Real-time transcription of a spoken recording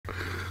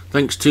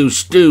Thanks to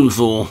Stu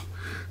for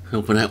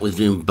helping out with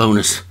doing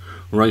bonus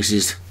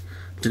races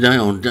today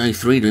on day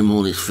 3, doing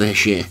more than his fair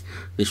share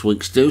this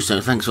week, Stu, so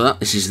thanks for that.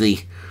 This is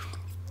the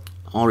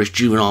Irish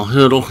Juvenile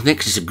Hurdle.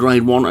 Next is a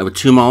grade 1 over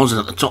 2 miles,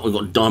 and at the top we've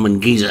got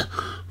Diamond Geezer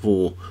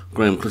for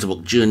Graham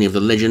Clutterbuck, Journey of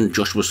the Legend,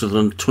 Joshua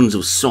Sutherland, Tons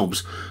of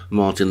Sobs,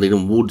 Martin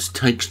Leedham, Woods,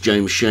 Takes,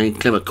 James Shea,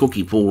 Clever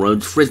Cookie, Paul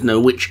Rhodes, Fresno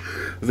Witch,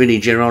 Vinnie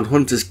Gerard,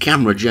 Hunter's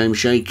Camera, James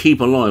Shea, Keep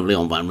Alive,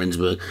 Leon Van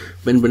Rensburg,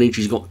 Ben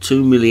Bonici's got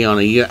 2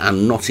 Miliana Year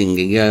and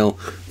Nottingham Gale,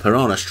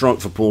 Piranha Strike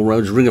for Paul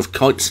Rhodes, Ring of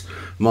Kites,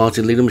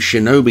 Martin Leedham,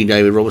 Shinobi,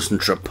 David Robertson,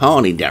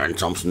 Trapani, Darren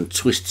Thompson,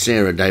 Twist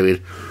Sarah,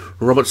 David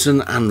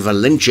Robertson, and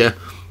Valencia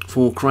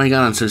for Craig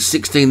Allen. So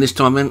 16 this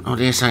time then. I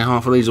dare say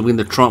half of these will be in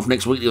the Triumph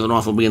next week, the other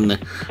half will be in the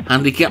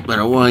Handicap. They're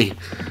away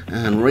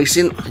and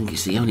racing. I think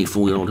it's the only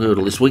 4-year-old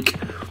hurdle this week.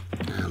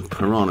 And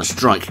Piranha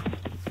Strike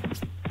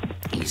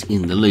is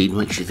in the lead.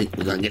 Makes you think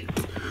we're going to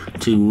get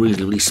two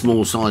reasonably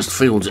small sized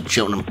fields at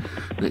Cheltenham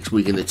next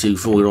week in the two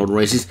 4-year-old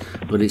races.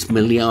 But it's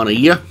Miliana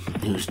Year,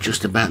 who's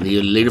just about the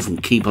early leader from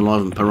Keep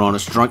Alive and Piranha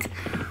Strike.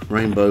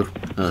 Ring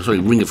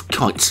of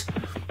Kites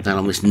down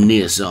on this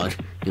near side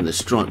in the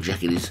striped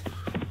jacket is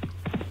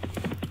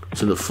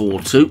to the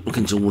 4-2,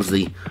 looking towards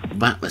the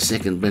back. The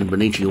second, Ben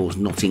Bonici horse,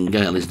 Notting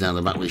Gale, is down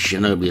the back with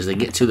Shinobi as they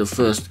get to the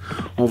first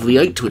of the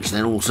 8, which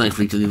they're all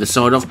safely to the other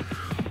side of,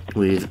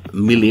 with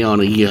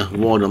Miliana Year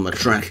wide on the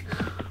track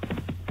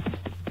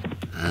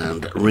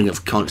and Ring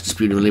of Kites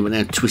disputing the lead. But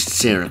now Twist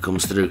Sarah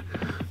comes through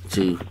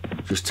to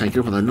just take it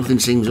up, although nothing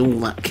seems all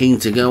that keen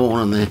to go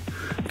on, and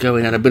they're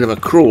going at a bit of a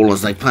crawl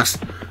as they pass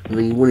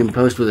the winning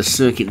post with a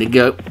circuit to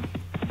go.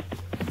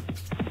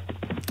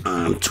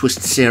 And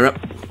Twist Sarah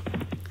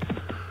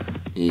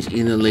is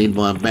in the lead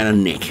by about a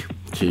neck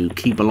to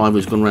Keep Alive,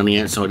 who's gone around the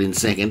outside in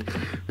second.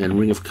 Then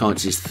Ring of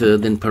Kites is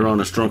third, then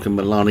Piranha Strike and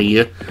Milana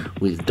Year,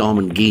 with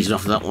Diamond Geezer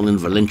after that one, then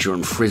Valencia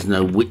and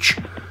Fresno Witch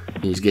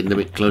is getting a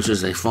bit closer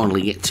as they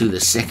finally get to the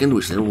second,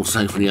 which they're all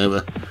safely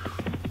over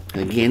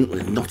again,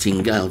 with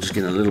Notting Gale just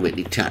getting a little bit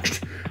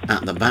detached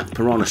at the back.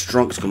 Piranha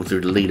Strike's coming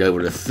through to lead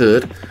over the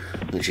third,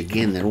 which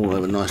again they're all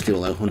over nicely,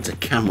 although Hunter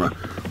Camera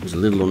was a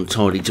little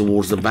untidy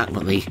towards the back,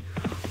 but the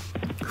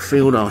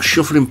field are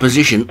shuffling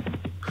position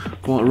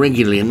quite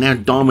regularly, and now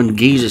Diamond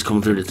Geezer's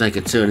come through to take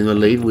a turn in the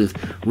lead, with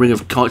Ring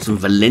of Kites and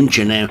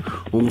Valencia now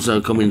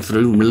also coming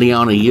through.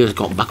 Miliana Year's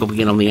got back up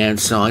again on the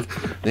outside,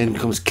 then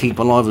comes Keep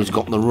Alive, who's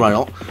got the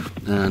rail,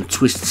 and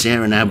Twist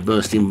Sarah now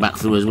bursting back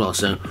through as well.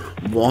 So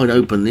wide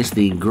open this,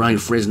 the grey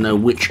Fresno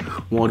Witch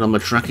wide on the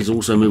track is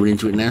also moving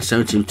into it now,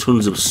 so too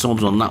Tons of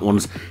Sobs on that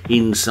one's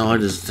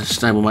inside as the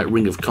stablemate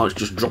Ring of Kites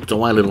just dropped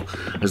away a little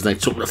as they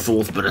took the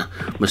fourth, but a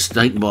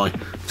mistake by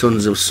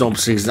Tons of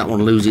Sobs sees that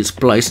one lose its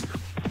place.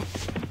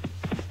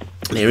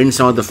 They're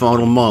inside the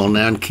final mile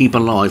now, and Keep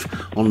Alive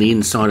on the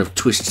inside of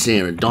Twist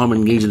Sarah.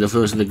 Diamond Geezer, the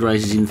first of the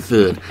greys, is in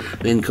third.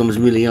 Then comes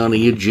Miliana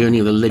Year, Journey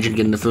of the Legend,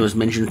 getting the first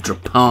mention.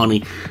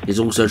 Trapani is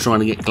also trying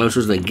to get closer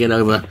as they get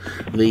over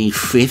the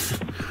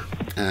fifth.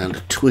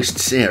 And Twist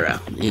Sarah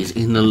is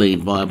in the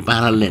lead by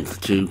about a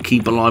length to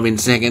Keep Alive in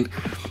second.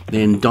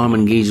 Then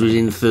Diamond Geezer is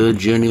in third,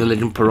 Journey of the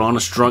Legend, Piranha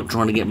Strike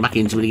trying to get back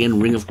into it again,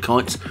 Ring of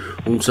Kites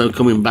also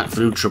coming back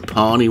through,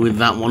 Trapani with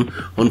that one.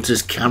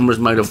 Hunter's Camera's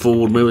made a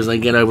forward move as they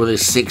get over the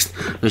sixth.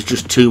 There's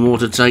just 2 more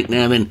to take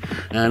now then,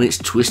 and it's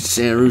Twist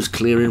Sarah who's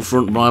clear in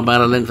front by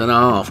about a length and a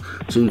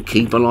half to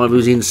Keep Alive,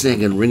 who's in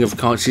second. Ring of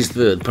Kites is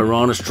third,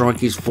 Piranha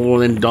Strike is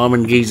fourth, then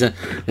Diamond Geezer,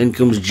 then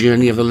comes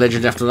Journey of the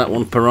Legend after that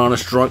one. Piranha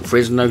Strike,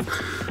 Fresno,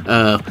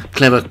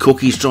 Clever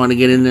Cookie's trying to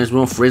get in there as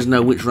well,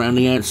 Fresno Witch round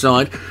the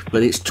outside,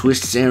 but it's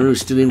Twist Sarah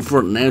who's still in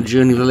front. Now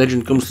Journey of the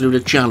Legend comes through to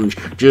challenge.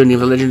 Journey of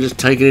the Legend just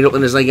taking it up,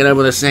 and as they get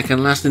over the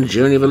second last, and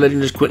Journey of the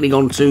Legend has quickly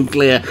gone too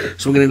clear,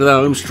 swinging into the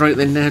home straight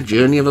then. Now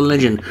Journey of the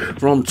Legend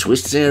from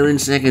Twist Sarah in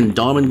second,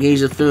 Diamond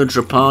Geezer third,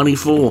 Trapani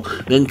 4,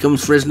 then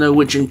comes Fresno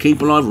Witch and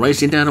Keep Alive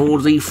racing down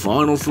towards the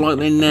final flight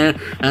then now,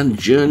 and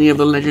Journey of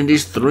the Legend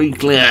is 3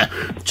 clear,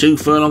 2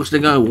 furlongs to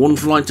go, 1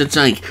 flight to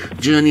take.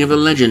 Journey of the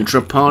Legend,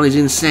 Trapani's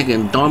in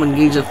second, Diamond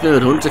Geezer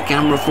third, Hunter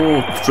Camera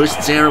 4,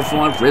 Twist Sarah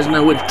 5,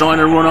 Fresno Witch trying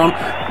to run on.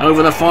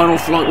 Over the final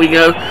flight we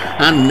go,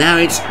 and now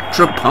it's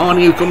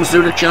Trapani who comes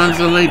through to challenge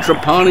the lead.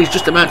 Trapani's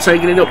just about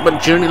taking it up, but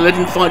Journey of the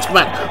Legend fights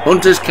back.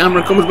 Hunter's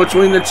Camera comes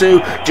between the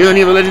two.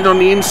 Journey of the Legend on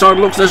the inside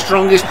looks the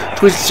strongest.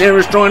 Twist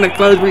Sarah's trying to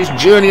close, but it's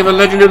Journey of the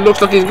Legend who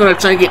looks like he's going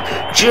to take it.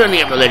 Journey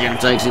of the Legend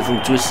takes it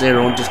from Twist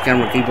Sarah. Hunter's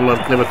Camera, Keep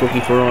Alive, Clever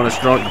Cookie, Piranha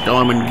Strike,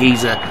 Diamond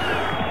Geezer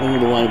all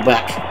the way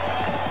back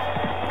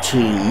to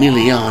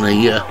Miliana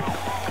Year.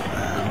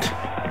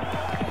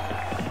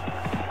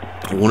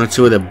 And 1 or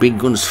 2 of the big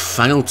guns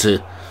failed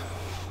to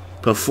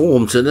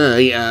perform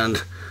today,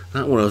 and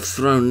that would have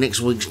thrown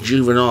next week's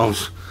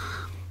juveniles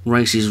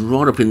races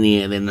right up in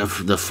the air then,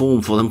 the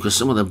form for them, because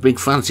some of the big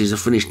fancies have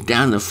finished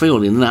down the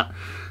field in that,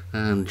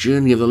 and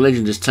Journey of the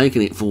Legend has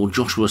taken it for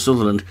Joshua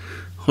Sutherland.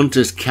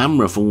 Hunter's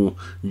Camera for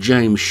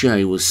James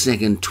Shea was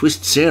second.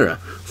 Twist Sarah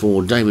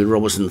for David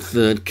Robertson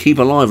third. Keep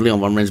Alive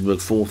Leon van Rensburg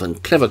fourth.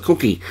 And Clever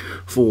Cookie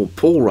for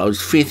Paul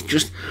Rose fifth.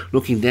 Just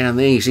looking down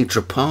there, you see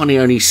Trapani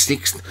only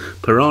sixth.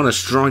 Piranha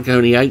Strike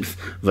only eighth.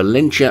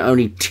 Valencia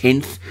only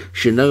 10th.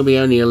 Shinobi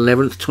only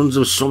 11th. Tons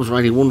of Sobs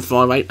rated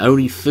 158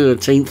 only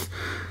 13th.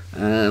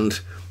 And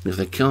if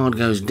the card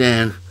goes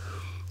down,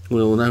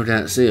 we'll no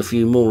doubt see a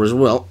few more as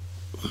well.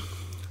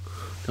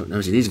 Don't know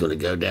if it is going to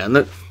go down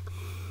though.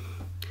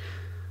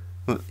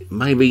 Well,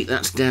 maybe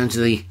that's down to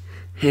the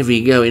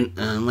heavy going.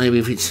 Maybe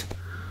if it's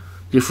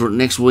different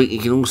next week, you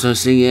can also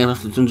see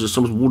after tons of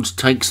some Woods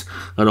Takes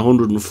at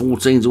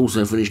 114's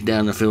also finished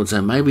down the field.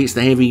 So maybe it's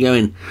the heavy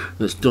going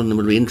that's done them.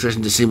 It'll be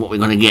interesting to see what we're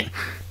going to get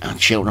at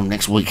Cheltenham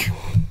next week.